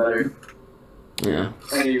looked a lot better. Yeah.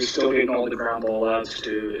 And he was still getting all the ground ball outs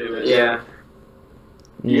too. It was, Yeah.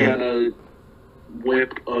 He had a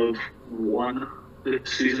whip of 1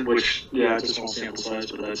 this season, which, yeah, it's a small sample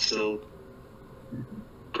size, but that's still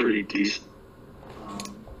pretty decent.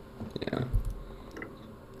 Yeah.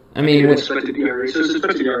 I mean, his expected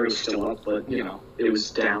ERA was still up, but, you know, it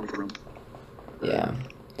was down from. Yeah.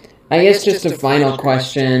 I guess just a final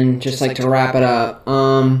question, just like to wrap it up.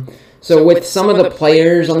 So with some of the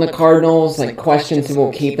players on the Cardinals, like questions if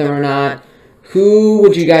we'll keep them or not, who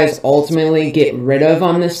would you guys ultimately get rid of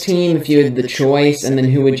on this team if you had the choice, and then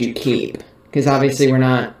who would you keep? Because obviously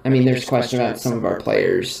there's question about some of our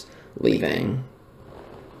players leaving.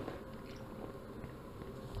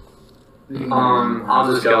 I'll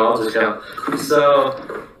just go.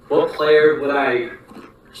 So, what player would I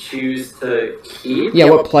choose to keep? Yeah,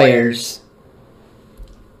 what players?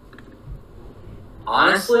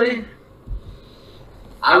 Honestly,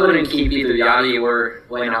 I wouldn't keep either Yachty or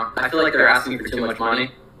Waino. I feel like they're asking for too much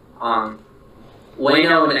money.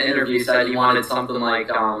 Waino in an interview said he wanted something like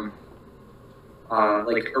around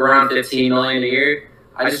 $15 million a year.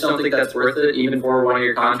 I just don't think that's worth it, even for a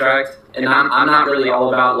 1-year contract. And I'm not really all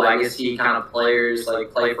about legacy kind of players,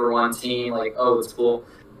 like play for one team, like, oh, it's cool.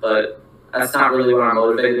 But that's not really what I'm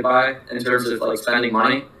motivated by in terms of like spending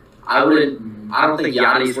money. I don't think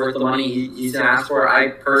Yachty's worth the money he's gonna ask for. I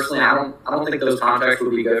don't think those contracts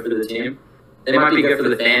would be good for the team. They might be good for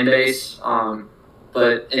the fan base,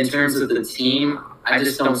 but in terms of the team, I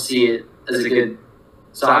just don't see it as a good.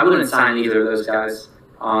 So I wouldn't sign either of those guys.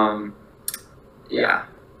 Yeah.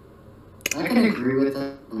 I can agree with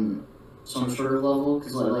that on some sort of level,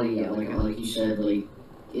 because like you said, like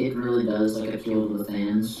it really does like appeal to the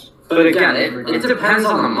fans. But again, it depends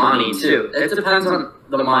on the money too. It depends on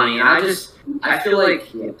the money. I feel like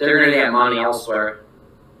they're gonna get money elsewhere.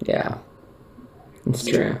 Yeah, it's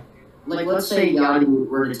true. Like, let's say Yachty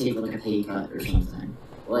were to take like a pay cut or something.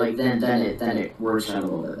 Like then it works out a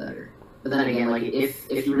little bit better. But then again, like if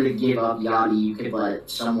you were to give up Yachty, you could let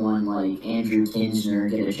someone like Andrew Kinsner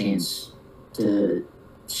get a chance to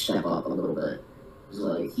step up a little bit. Because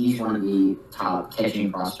like he's one of the top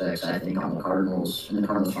catching prospects, I think, on the Cardinals and the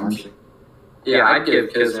Cardinals farm system. Yeah, I'd give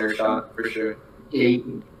Kisner a shot for sure. Yeah,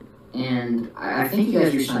 and I think you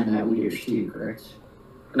guys re-signed Matt Wieters too, correct?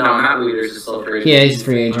 No, Matt Wieters is still free agent. Yeah, he's a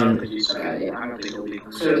free agent. I don't think he'll be.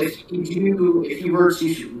 So if you were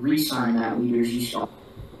to re-sign Matt Wieters, you still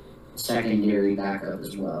secondary backup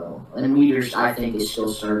as well. And Wieters, I think, is still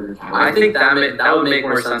starter. I think that would make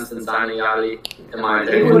more sense than signing Yachty, in my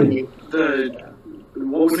opinion.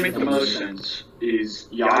 What would make the most sense is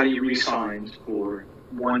Yachty re-signed for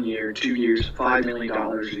 1 year, 2 years, $5 million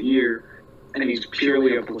a year, and he's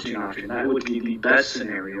purely a platoon option. That would be the best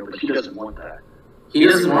scenario, but he doesn't want that. He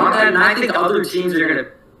doesn't want that, and I think other teams are going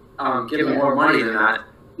to give him more money than that.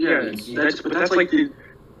 Yeah,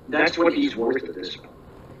 that's what he's worth at this point.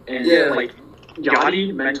 And like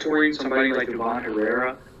Yachty mentoring somebody like Ivan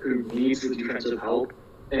Herrera who needs the defensive help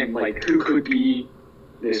and like who could be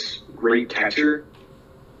this great catcher,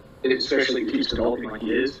 especially if he keeps developing like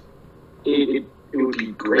he is, it would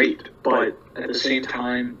be great. But at the same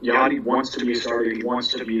time, Yachty wants to be a starter. He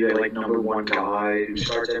wants to be the like number 1 guy who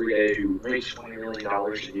starts every day, who makes $20 million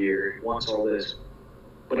a year. He wants all this,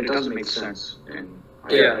 but it doesn't make sense. And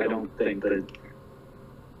I don't think that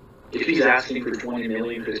if he's asking for $20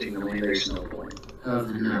 million, $15 million, there's no point.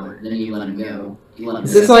 no, then you let him go.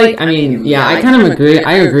 This is like, I mean, yeah, I kind of agree.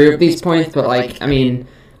 I agree with these points, but like, I mean,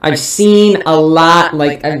 I've seen a lot,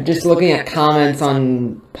 like, I'm just looking at comments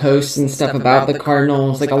on posts and stuff about the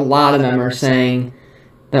Cardinals, like, a lot of them are saying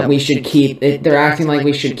that we should keep, they're acting like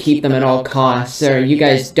we should keep them at all costs. So you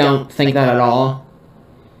guys don't think that at all?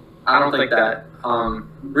 I don't think that.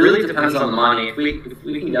 Really depends on the money. If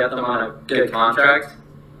we can get them on a good contract,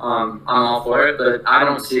 I'm all for it, but I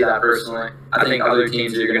don't see that personally. I think other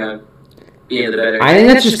teams are going to be in the better. I think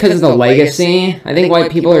that's just because of the legacy. I think why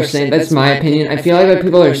people are saying, that's my opinion, I feel like why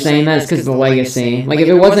people are saying that is because of the legacy. Like, if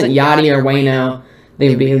it wasn't Yachty or Waino,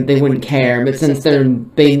 they wouldn't care, but since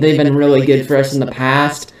they've been really good for us in the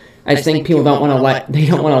past, I just think people don't want to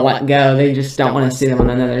let go. They just don't want to see them on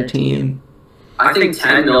another team. I think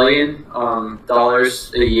 $10 million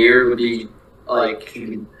dollars a year would be like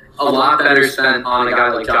a lot better spent on a guy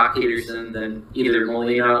like Jock Peterson than either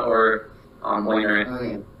Molina or Wainwright. Oh,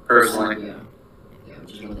 yeah. Personally, Yeah,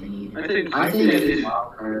 which is what they need. I think it's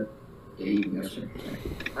wild card. Yeah, you can go, sir.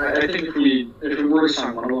 I think if we were to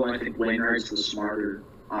sign one of them, I think Wainwright's the smarter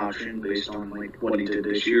option based on like what he did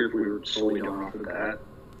this year. If we were solely going off of that,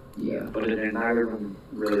 Yeah. but then neither of them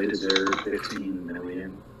really deserve $15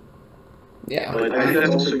 million. Yeah. But I think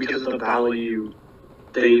that's also because of the value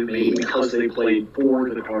they made because they played for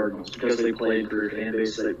the Cardinals, because they played for a fan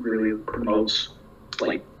base that really promotes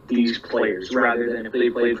like these players, rather than if they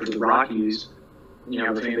played for the Rockies, you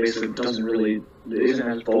know, the fan base that isn't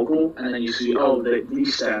as vocal, and then you see,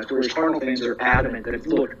 these stats, whereas Cardinal fans are adamant that,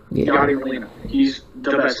 look, Yachty Molina, he's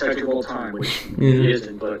the best catcher of all time, which he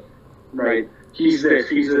isn't, but, right, he's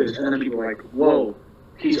this, and then people are like, whoa,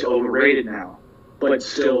 he's overrated now. But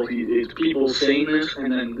still, it's people saying this,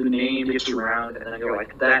 and then the name gets around, and then you're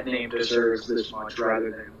like, that name deserves this much,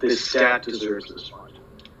 rather than this stat deserves this much.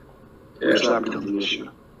 Which that becomes the issue.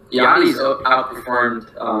 Yachty's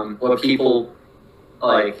outperformed what people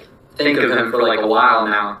like think of him for like a while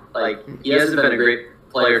now. Like, he hasn't been a great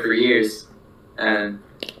player for years, and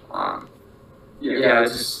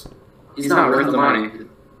it's just he's not worth the money.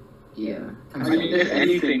 Yeah. I mean, if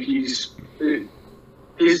anything, his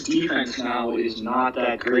defense now is not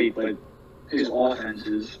that great, but his offense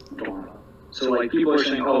is gone up. So, like, people are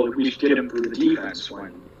saying, we should get him for the defense,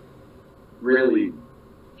 when really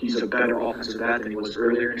he's a better offensive bat than he was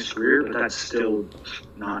earlier in his career, but that's still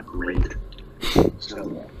not great.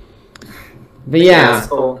 So, but yeah.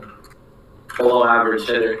 Still below average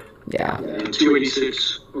hitter. Yeah.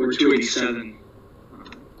 286 or 287.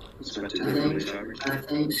 I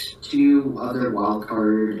think two other wild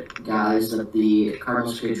card guys that the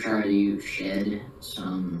Cardinals could try to shed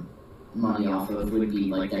some money off of would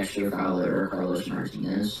be like Dexter Fowler or Carlos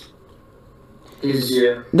Martinez.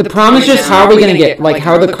 The problem is just how are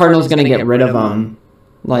the Cardinals gonna get rid of them?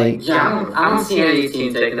 Like, I don't see any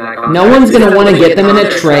team taking that contract. no one's gonna want to get them in a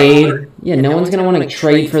trade. Yeah, no one's gonna want to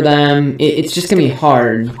trade for them. It's just gonna be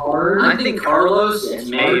hard. I think Carlos,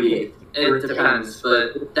 maybe. It depends,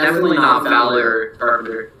 but definitely not Fowler or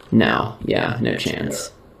Carpenter. No, no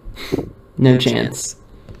chance. No chance.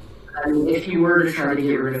 I mean, if you were to try to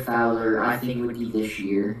get rid of Fowler, I think it would be this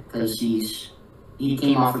year, because he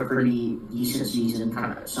came off a pretty decent season,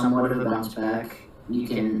 kind of somewhat of a bounce back. You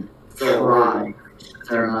can try.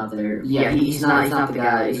 They're not there. Yeah, he's not the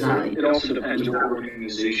guy. He's not. It also depends on the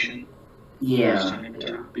organization. Yeah.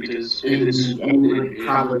 Because and you would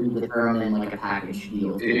probably need to throw him in like a package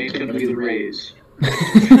deal. It ain't gonna be the Rays.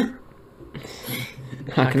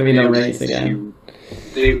 Not gonna be no Rays again.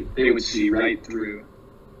 They would see right through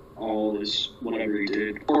all this whatever he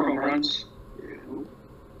did. 4 home runs.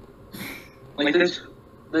 Like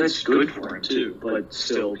that's good for him too, but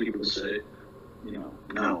still people say, no,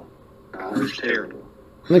 that's terrible.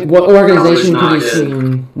 Like, what organization could you see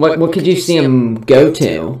him? What could you see him go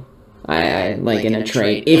to? Like in a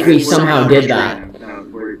trade, if we somehow did that.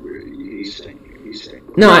 He's saying.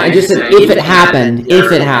 No, I just said if it happened.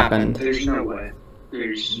 If it happened. There's no way.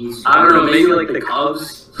 I don't know. Maybe like the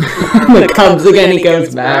Cubs. The Cubs again. He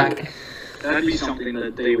goes back. That'd be something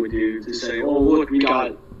that they would do to say, "Oh, look, we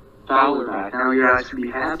got Fowler back. Now you guys can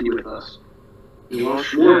be happy with us." Well,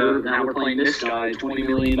 Schwarber, now we're playing this guy $20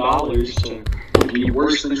 million to be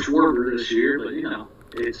worse than Schwarber this year, but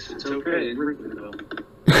it's okay in Wrigleyville.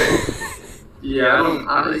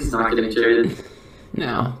 Yeah, he's not getting traded.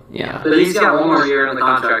 No, yeah. But he's got one more year on the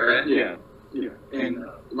contract, right? Yeah. And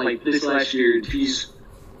like this last year,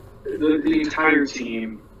 the entire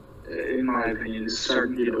team, in my opinion, is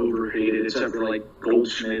starting to get overhated, except for like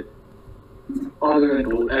Goldschmidt. Other than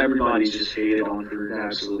Gold, everybody's just hated on for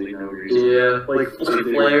absolutely no reason. Yeah, like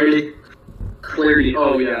Flaherty.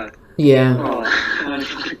 Oh yeah. Yeah. Oh,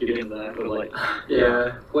 get into that, but like,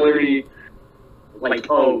 Yeah. Flaherty, like,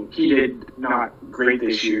 oh, he did not great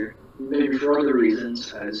this year. Maybe for other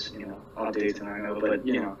reasons, as updates and I know, but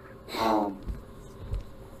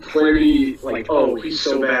Flaherty, like, oh, he's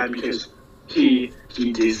so bad because he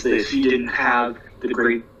did this. He didn't have the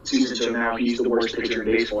great season, so now he's the worst pitcher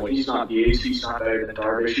in baseball. He's not the ace. He's not better than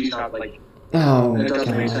Darvish. He's not like. Oh, That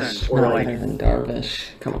doesn't make gosh. sense. Or Not like- better than Darvish.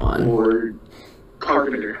 Come on. Or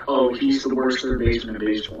Carpenter. Oh, he's the worst third baseman in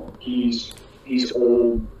baseball. He's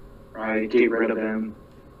old. Right, get rid of him.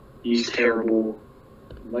 He's terrible.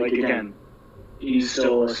 Like again, he's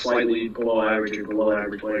still a slightly below average or below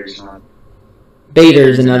average player. He's not.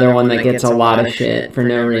 Bader's another one that gets a lot of shit for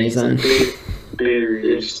no reason. Bader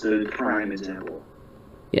is the prime example.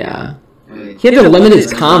 Yeah. Right. He had to limit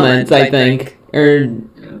his comments, I think. Or,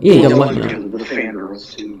 yeah, he had to Also limit because them. of the fan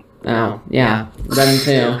girls too. Oh, yeah. Them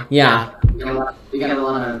too. Yeah. We got a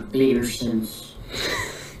lot of Badersons.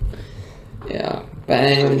 Yeah. But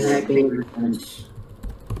anyways. Badersons.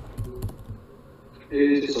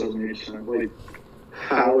 It just doesn't make sense. Like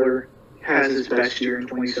Fowler has his best year in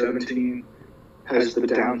 2017, has the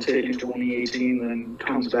downtick in 2018, then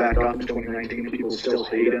comes back up in 2019, and people still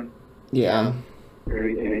hate him. Yeah.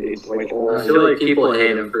 Right? And it's like all. I feel like people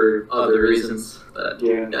hate him for other reasons, but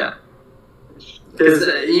Yeah. because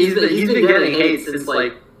he's been getting hate since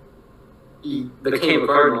like he became a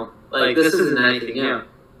Cardinal. Like this isn't anything new.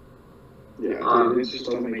 Yeah. It just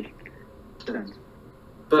doesn't make sense.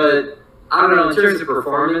 But I don't know. In terms of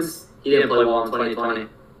performance, he didn't play well in 2020.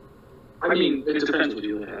 I mean, it depends what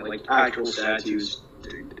you look at. Like actual stats, he was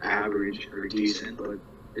average or decent, but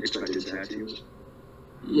expected stats, he was.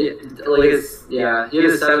 Yeah, like he had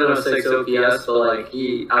a 706 OPS, but like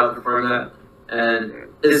he outperformed that, and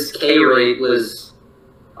his K rate was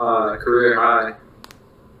career high.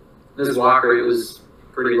 His walk rate was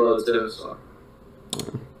pretty low too. So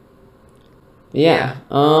Yeah.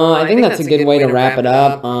 I think that's a good way to wrap it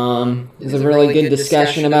up. It's a really good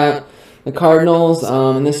discussion about the Cardinals.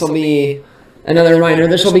 And this will be another reminder.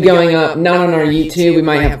 This will be going up not on our YouTube. We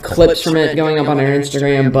might have clips from it going up on our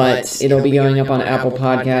Instagram, but it'll be going up on Apple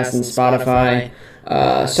Podcasts and Spotify.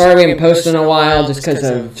 Sorry we haven't posted in a while just because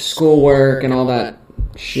of schoolwork and all that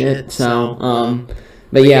shit. So,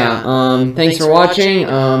 but yeah. Thanks for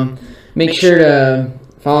watching. Make sure to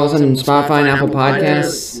follow us on Spotify and Apple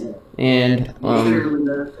Podcasts. And Make sure to leave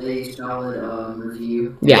us a solid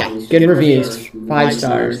review. yeah, good reviews. 5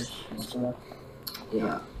 stars.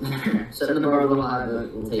 Yeah. Setting the bar a little high,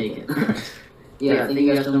 but we'll take it. Yeah, thank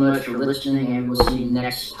you guys so much for listening, and we'll see you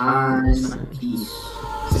next time. Peace.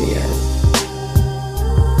 See ya.